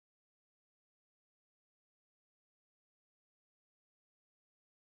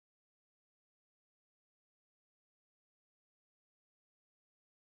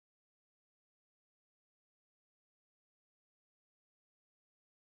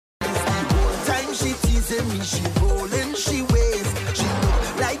see me, she rolling, she waist. She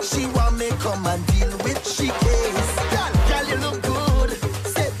look like she want me come and deal with she case. Girl, you look good.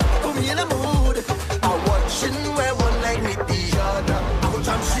 Say, put me in a mood. I watching where one like me the other. I go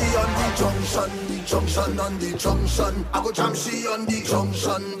jam she on the junction on the junction. I go jam she on the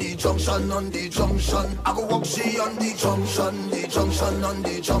junction on the junction. I go walk she on the junction on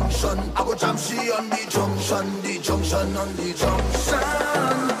the junction. I go jam she on the junction on the junction.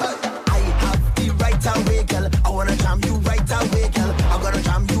 I have the right away, girl. I wanna jam you right away, girl. I'm gonna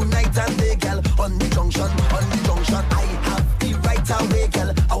jam you night and day, girl. On the junction, on the junction. I have the right away, girl.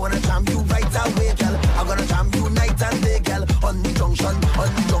 I wanna jam you right away, girl. I'm gonna jam you night and day, girl. On the junction, on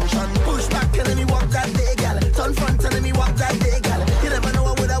the junction. Push back and let me walk that day, girl. Turn front and let me walk that day, girl. You never know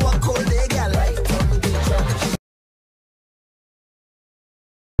I would have walk all day, girl. Right on the junction.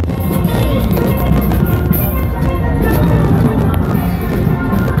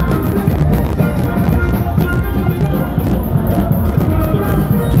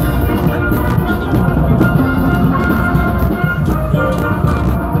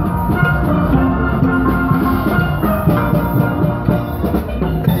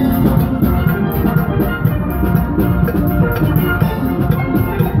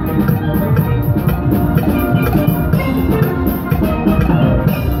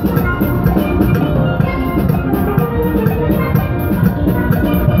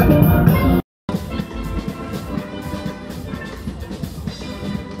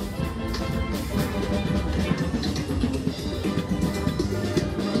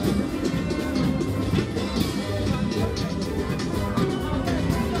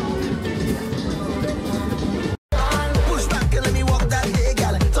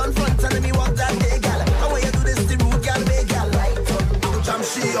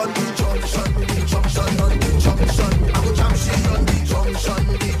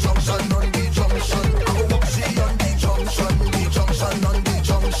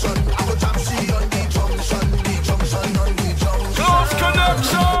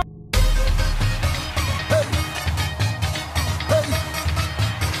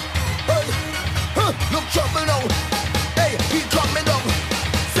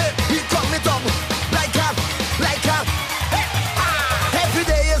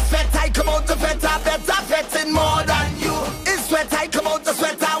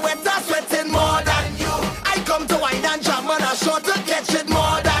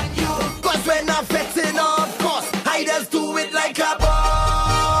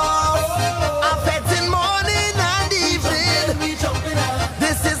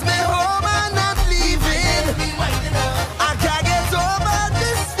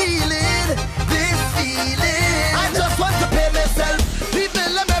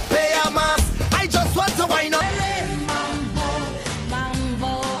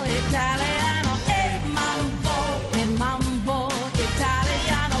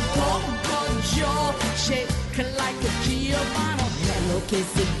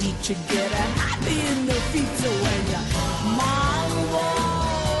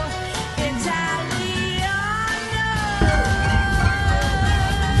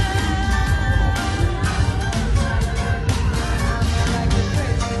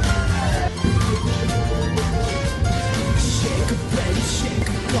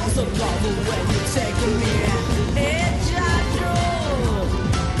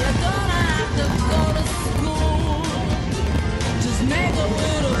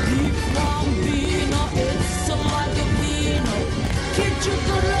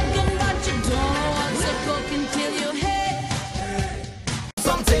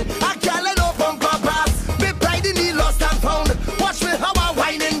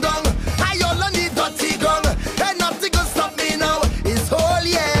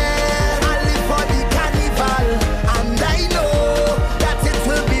 Carnival.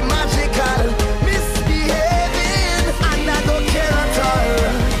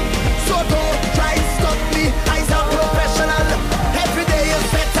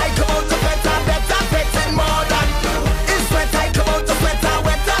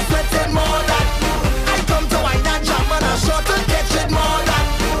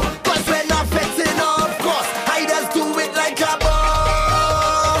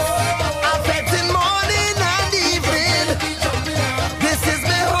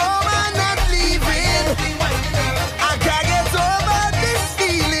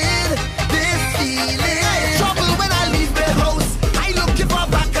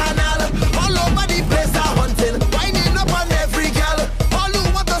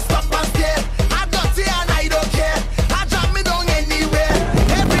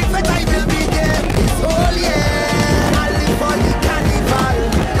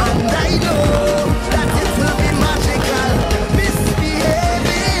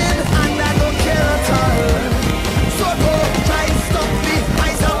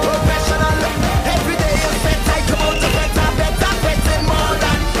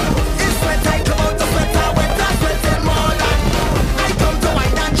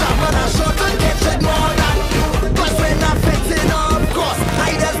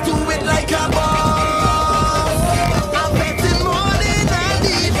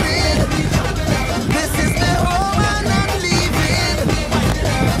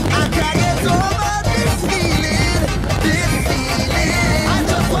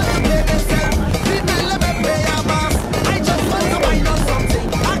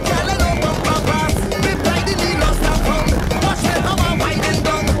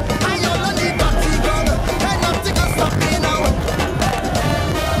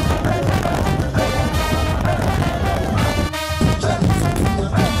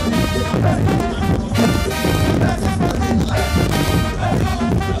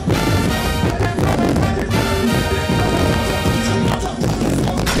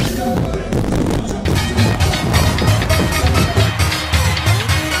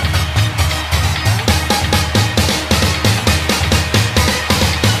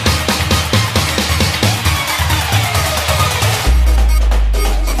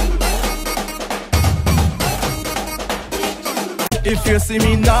 see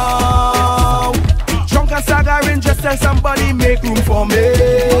me now. Drunk and staggering, just tell somebody make room for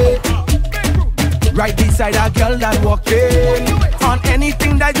me. Right beside a girl that walking. On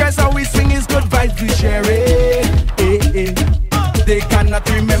anything that dress how we swing is good vibes we share it. They cannot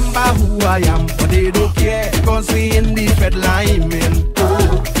remember who I am, but they don't care, cause we in the fed liming.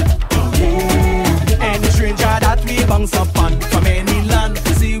 Any stranger that we bounce up on from any land,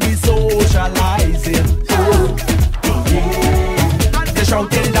 see we socializing. They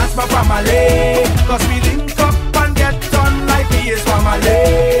shouting that's my family, cause we link up and get on like we is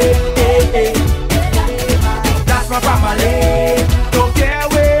family. That's my family. Don't care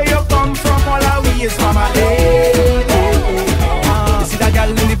where you come from, all of we is family. You see that girl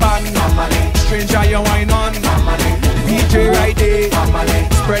in the band, family. Stranger you wine on, family. DJ right there, family.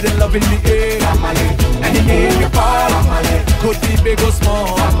 Spreading love in the air, family. And the name you call, family. Could be big or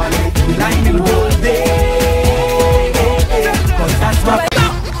small, family. We line in the whole day, cause that's my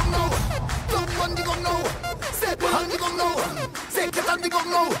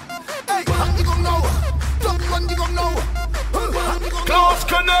Close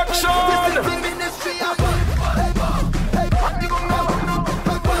connection.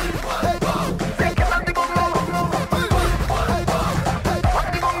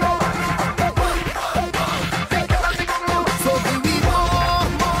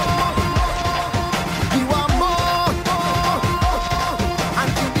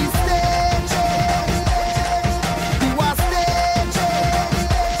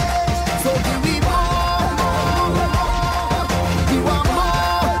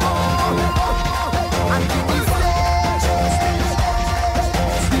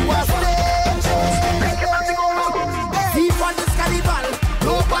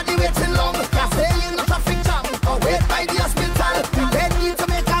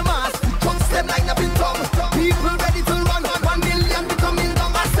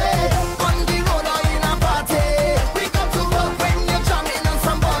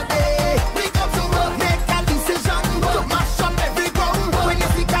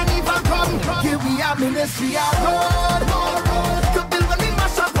 Ministry of road, to build when we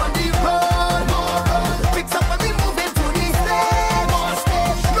mash up on the road. Fix up when we move into the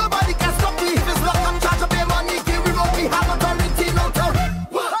stage. Nobody can stop me if it's locked up, charge up your money, give we road, we have authority, no to.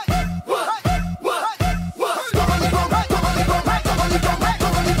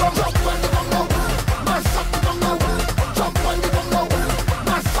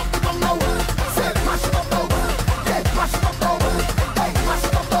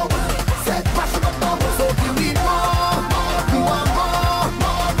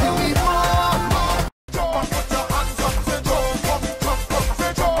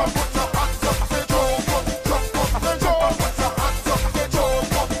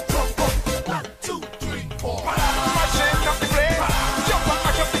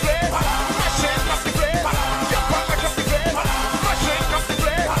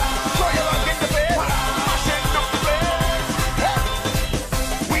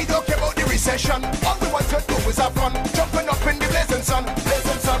 All we want to do is have fun, jumping up in the blazing sun,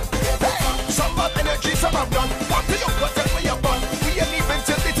 blazing sun. Hey, some bad energy, some have done. What do you got? Tell me your fun. We ain't even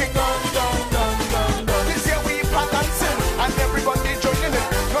till the thing done. This year we balancing and everybody joining in.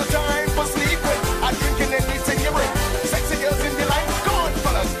 No time for sleeping and drinking anything you bring. Sexy girls in the line, come on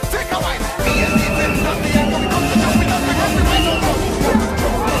fellas, take a wine. Me and even not the end, we come to jumping up, we come to rise up.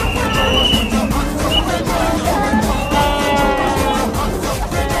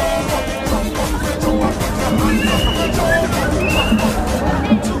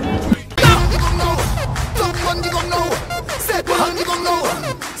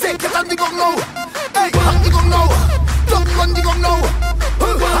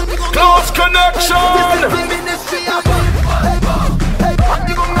 Close connection.